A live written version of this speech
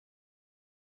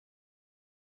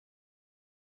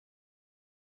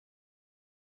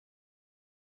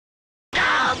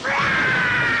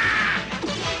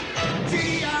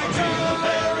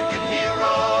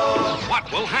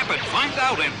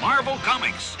out in Marvel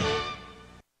Comics.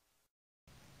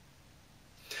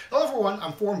 Hello everyone,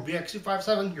 I'm Forum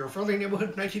BX257, your friendly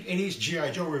neighborhood 1980s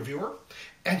G.I. Joe reviewer,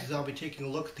 and today I'll be taking a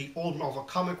look at the old Marvel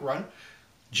comic run,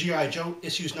 G.I. Joe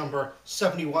issues number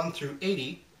 71 through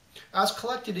 80, as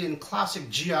collected in Classic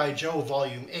G.I. Joe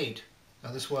Volume 8.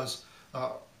 Now this was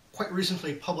quite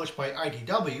recently published by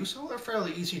IDW, so they're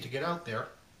fairly easy to get out there.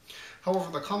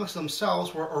 However, the comics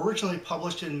themselves were originally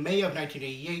published in May of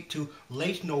 1988 to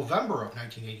late November of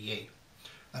 1988.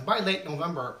 And by late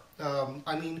November,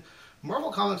 I mean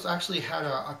Marvel Comics actually had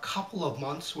a couple of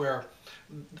months where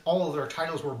all of their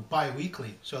titles were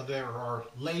bi-weekly, so there are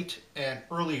late and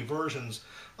early versions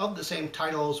of the same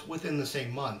titles within the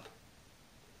same month.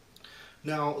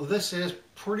 Now, this is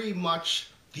pretty much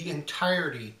the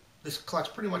entirety, this collects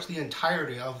pretty much the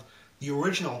entirety of the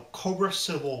original Cobra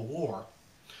Civil War.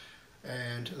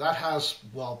 And that has,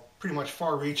 well, pretty much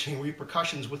far-reaching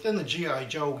repercussions within the G.I.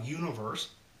 Joe universe.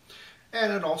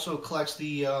 And it also collects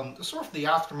the sort of the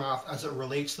aftermath as it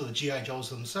relates to the G.I. Joes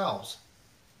themselves.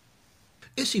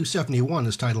 Issue 71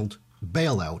 is titled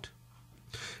Bailout.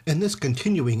 In this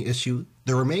continuing issue,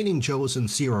 the remaining Joes in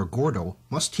Sierra Gordo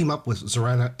must team up with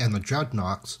Zorana and the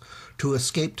Dreadnoks to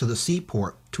escape to the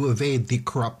seaport to evade the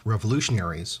corrupt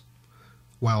revolutionaries.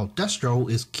 While Destro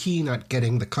is keen at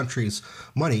getting the country's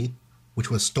money, which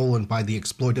was stolen by the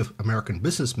exploitive American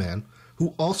businessman,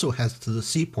 who also heads to the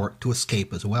seaport to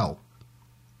escape as well.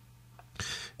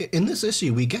 In this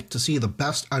issue, we get to see the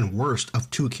best and worst of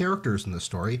two characters in the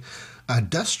story,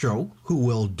 Destro, who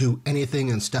will do anything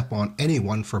and step on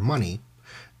anyone for money,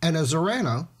 and a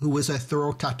Zorana, who is a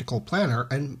thorough tactical planner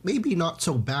and maybe not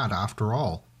so bad after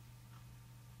all.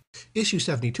 Issue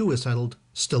 72 is titled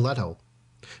Stiletto.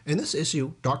 In this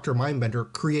issue, Dr.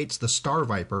 Mindbender creates the Star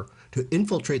Viper to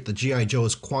infiltrate the G.I.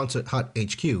 Joe's Quonset Hut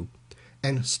HQ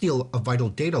and steal a vital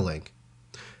data link.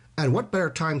 And what better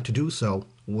time to do so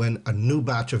when a new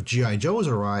batch of G.I. Joes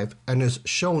arrive and is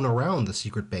shown around the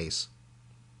secret base.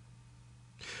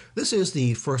 This is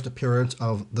the first appearance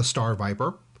of the Star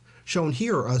Viper, shown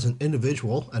here as an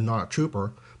individual and not a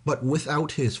trooper, but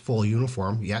without his full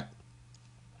uniform yet.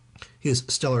 His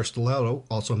stellar stiletto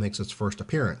also makes its first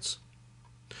appearance.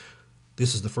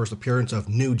 This is the first appearance of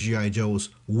new G.I. Joe's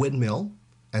Windmill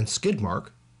and Skidmark,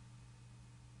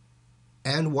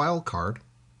 and Wildcard,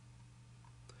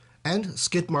 and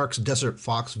Skidmark's Desert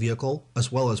Fox vehicle,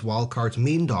 as well as Wildcard's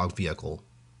Mean Dog vehicle.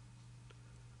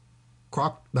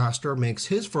 Cropmaster makes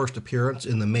his first appearance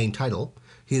in the main title.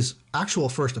 His actual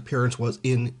first appearance was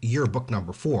in yearbook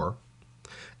number 4,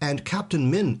 and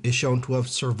Captain Min is shown to have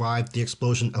survived the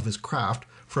explosion of his craft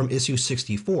from issue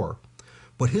 64,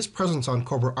 but his presence on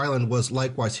Cobra Island was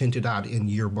likewise hinted at in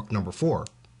yearbook number 4.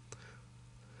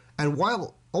 And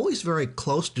while always very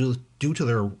close due to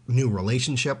their new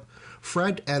relationship,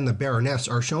 Fred and the Baroness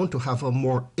are shown to have a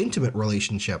more intimate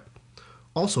relationship,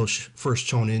 also first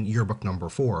shown in yearbook number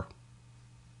 4.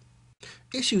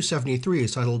 Issue 73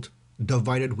 is titled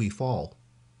Divided We Fall.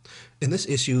 In this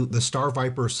issue, the Star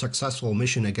Viper's successful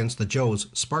mission against the Joes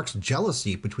sparks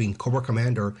jealousy between Cobra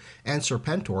Commander and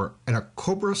Serpentor, and a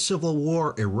Cobra Civil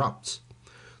War erupts.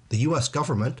 The U.S.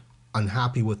 government,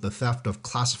 unhappy with the theft of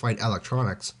classified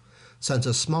electronics, sends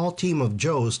a small team of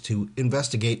Joes to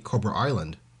investigate Cobra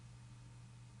Island.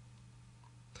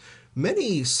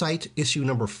 Many cite issue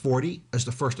number 40 as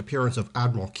the first appearance of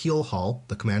Admiral Keelhaul,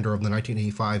 the commander of the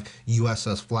 1985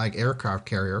 USS Flag aircraft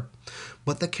carrier,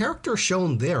 but the character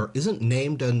shown there isn't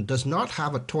named and does not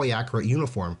have a toy-accurate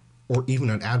uniform, or even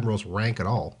an admiral's rank at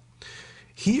all.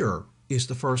 Here is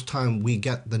the first time we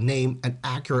get the name and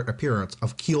accurate appearance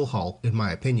of Keelhaul, in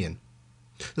my opinion.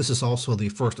 This is also the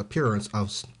first appearance of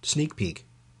Sneak Peek.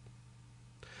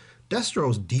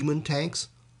 Destro's Demon Tanks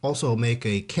also make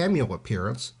a cameo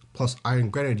appearance, plus Iron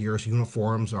Grenadier's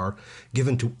uniforms are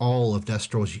given to all of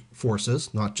Destro's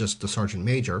forces, not just the Sergeant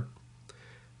Major,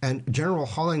 and General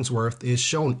Hollingsworth is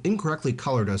shown incorrectly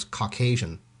colored as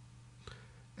Caucasian.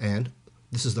 And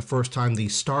this is the first time the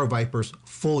Star Viper's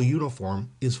full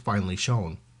uniform is finally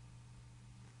shown.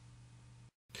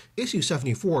 Issue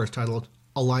 74 is titled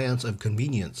Alliance of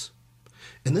Convenience.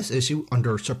 In this issue,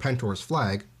 under Serpentor's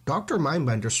flag, Dr.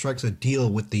 Mindbender strikes a deal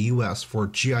with the U.S. for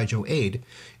G.I. Joe aid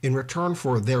in return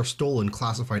for their stolen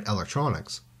classified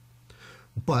electronics.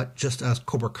 But just as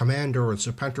Cobra Commander and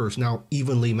Serpentor's now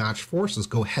evenly matched forces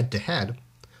go head-to-head,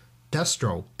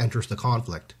 Destro enters the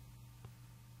conflict.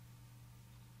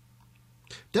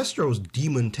 Destro's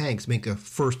Demon Tanks make a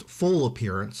first full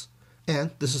appearance, and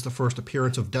this is the first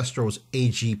appearance of Destro's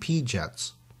AGP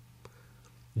jets.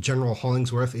 General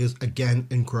Hollingsworth is again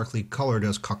incorrectly colored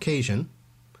as Caucasian,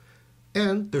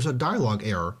 and there's a dialogue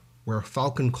error where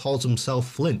Falcon calls himself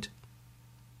Flint.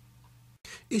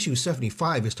 Issue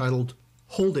 75 is titled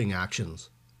Holding Actions.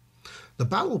 The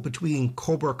battle between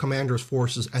Cobra Commander's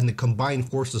forces and the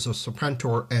combined forces of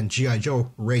Serpentor and G.I.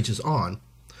 Joe rages on,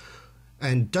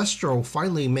 and Destro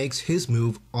finally makes his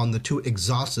move on the two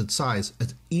exhausted sides as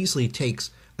it easily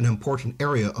takes an important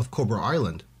area of Cobra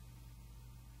Island.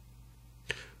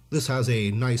 This has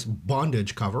a nice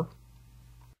bondage cover.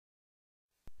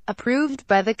 Approved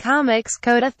by the Comics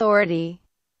Code Authority.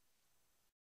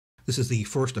 This is the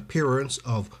first appearance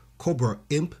of Cobra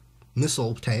Imp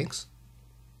missile tanks,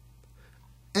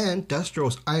 and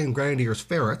Destro's Iron Grenadiers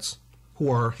ferrets, who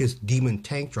are his demon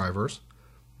tank drivers,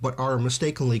 but are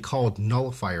mistakenly called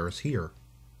nullifiers here.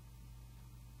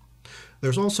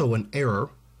 There's also an error.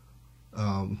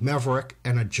 Maverick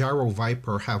and a Gyro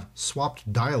Viper have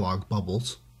swapped dialogue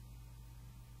bubbles.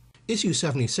 Issue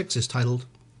 76 is titled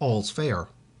All's Fair.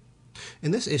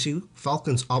 In this issue,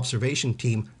 Falcon's observation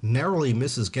team narrowly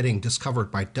misses getting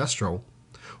discovered by Destro,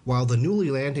 while the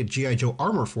newly landed G.I. Joe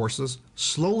armor forces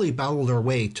slowly battle their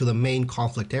way to the main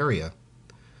conflict area.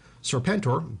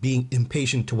 Serpentor, being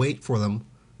impatient to wait for them,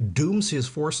 dooms his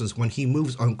forces when he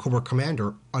moves on Cobra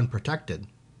Commander unprotected.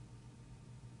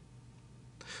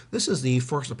 This is the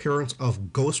first appearance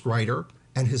of Ghost Rider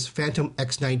and his Phantom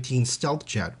X-19 stealth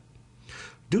jet.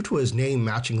 Due to his name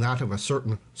matching that of a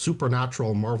certain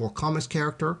supernatural Marvel Comics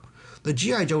character, the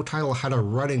G.I. Joe title had a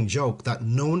running joke that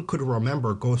no one could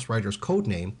remember Ghost Rider's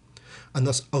codename, and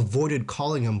thus avoided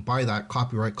calling him by that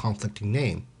copyright conflicting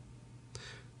name.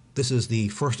 This is the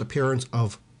first appearance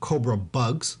of Cobra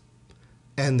Bugs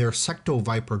and their Secto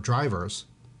Viper drivers,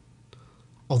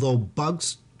 although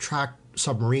Bugs track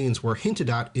submarines were hinted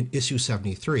at in issue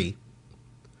 73,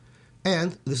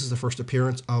 and this is the first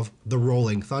appearance of the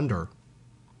Rolling Thunder.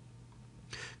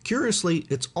 Curiously,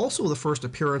 it's also the first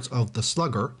appearance of the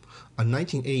Slugger, a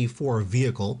 1984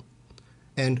 vehicle,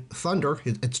 and Thunder,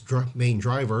 its main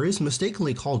driver, is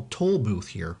mistakenly called Toll Booth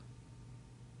here.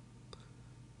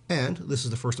 And this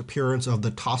is the first appearance of the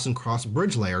Toss and Cross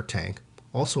Bridge Layer tank,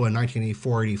 also a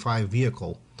 1984-85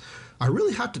 vehicle. I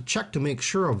really had to check to make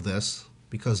sure of this,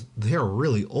 because they're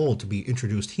really old to be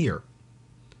introduced here.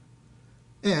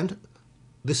 And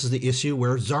this is the issue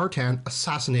where Zartan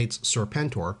assassinates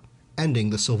Serpentor, ending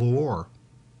the Civil War.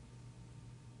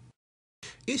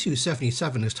 Issue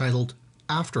 77 is titled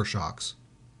Aftershocks.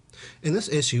 In this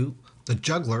issue, the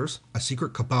Jugglers, a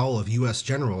secret cabal of U.S.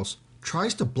 generals,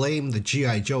 tries to blame the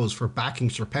G.I. Joes for backing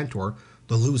Serpentor,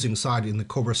 the losing side in the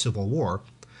Cobra Civil War,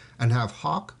 and have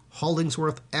Hawk,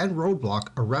 Hollingsworth, and Roadblock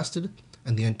arrested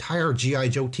and the entire G.I.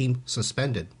 Joe team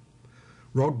suspended.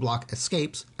 Roadblock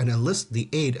escapes and enlists the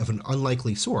aid of an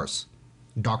unlikely source,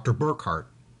 Dr. Burkhart.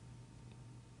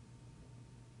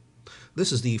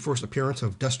 This is the first appearance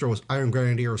of Destro's Iron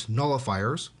Grenadiers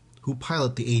Nullifiers, who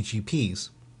pilot the AGPs.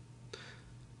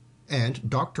 And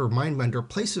Dr. Mindbender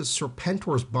places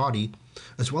Serpentor's body,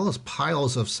 as well as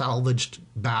piles of salvaged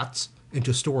bats,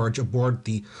 into storage aboard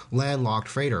the landlocked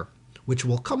freighter, which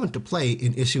will come into play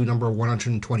in issue number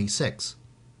 126.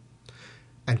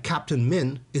 And Captain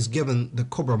Min is given the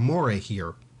Cobra More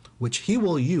here, which he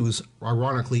will use,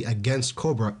 ironically, against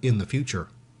Cobra in the future.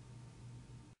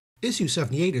 Issue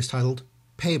 78 is titled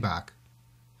Payback.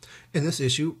 In this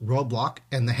issue, Roadblock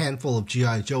and the handful of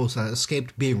G.I. Joes that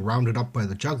escaped being rounded up by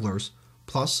the Jugglers,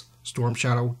 plus Storm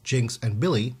Shadow, Jinx, and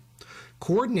Billy,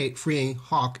 coordinate freeing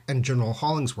Hawk and General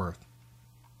Hollingsworth.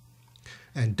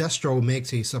 And Destro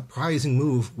makes a surprising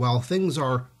move while things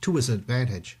are to his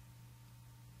advantage.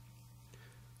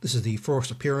 This is the first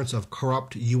appearance of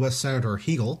corrupt U.S. Senator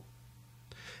Hegel,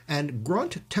 and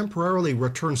Grunt temporarily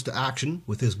returns to action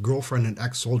with his girlfriend and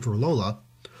ex-soldier Lola,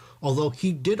 although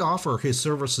he did offer his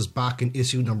services back in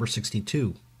issue number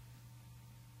 62.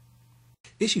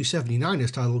 Issue 79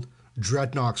 is titled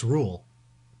Dreadnoks Rule.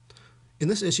 In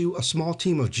this issue, a small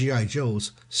team of G.I.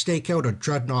 Joes stake out a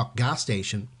Dreadnok gas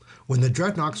station when the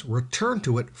Dreadnoks return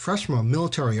to it fresh from a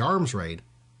military arms raid.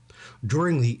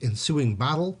 During the ensuing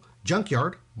battle,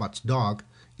 Junkyard, Butt's dog,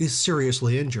 is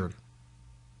seriously injured.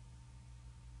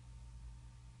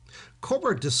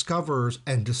 Cobra discovers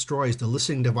and destroys the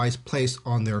listening device placed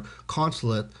on their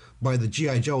consulate by the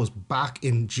G.I. Joes back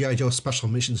in G.I. Joe Special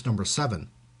Missions number 7.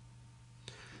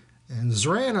 And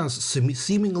Zorana's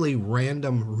seemingly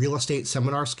random real estate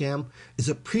seminar scam is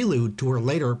a prelude to her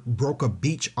later Broca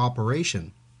Beach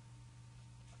operation.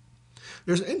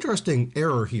 There's an interesting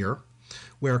error here,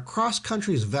 where Cross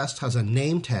Country's vest has a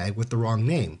name tag with the wrong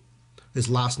name. His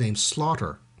last name's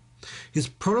Slaughter. His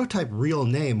prototype real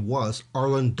name was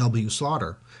Arlen W.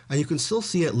 Slaughter, and you can still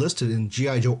see it listed in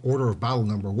G.I. Joe Order of Battle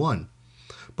number 1.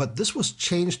 But this was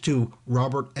changed to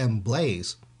Robert M.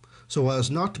 Blaze, so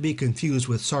as not to be confused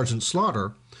with Sergeant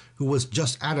Slaughter, who was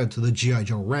just added to the G.I.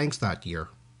 Joe ranks that year.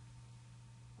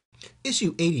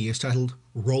 Issue 80 is titled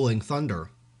Rolling Thunder.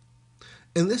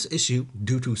 In this issue,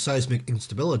 due to seismic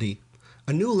instability,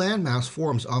 a new landmass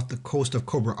forms off the coast of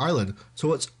Cobra Island,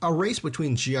 so it's a race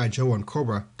between G.I. Joe and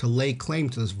Cobra to lay claim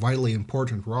to this vitally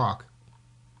important rock.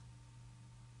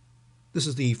 This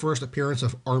is the first appearance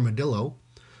of Armadillo,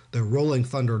 the Rolling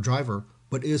Thunder driver,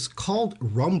 but is called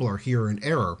Rumbler here in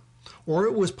error, or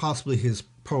it was possibly his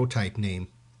prototype name.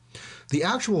 The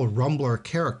actual Rumbler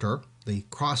character, the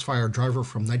Crossfire driver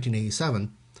from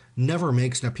 1987, never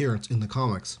makes an appearance in the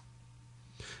comics.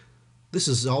 This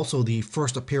is also the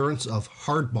first appearance of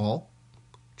Hardball,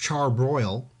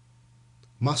 Charbroil,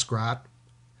 Muskrat,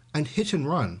 and Hit and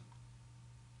Run.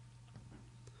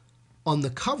 On the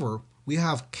cover, we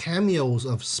have cameos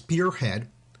of Spearhead,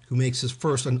 who makes his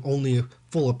first and only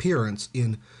full appearance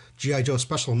in G.I. Joe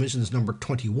Special Missions number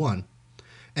 21,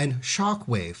 and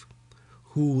Shockwave,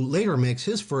 who later makes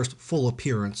his first full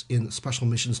appearance in Special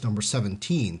Missions number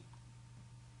 17.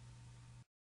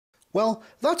 Well,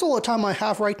 that's all the time I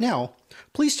have right now.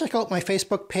 Please check out my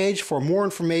Facebook page for more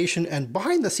information and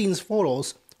behind-the-scenes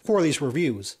photos for these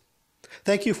reviews.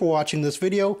 Thank you for watching this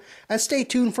video, and stay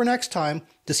tuned for next time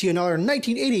to see another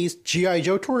 1980s G.I.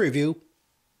 Joe toy review.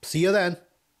 See you then.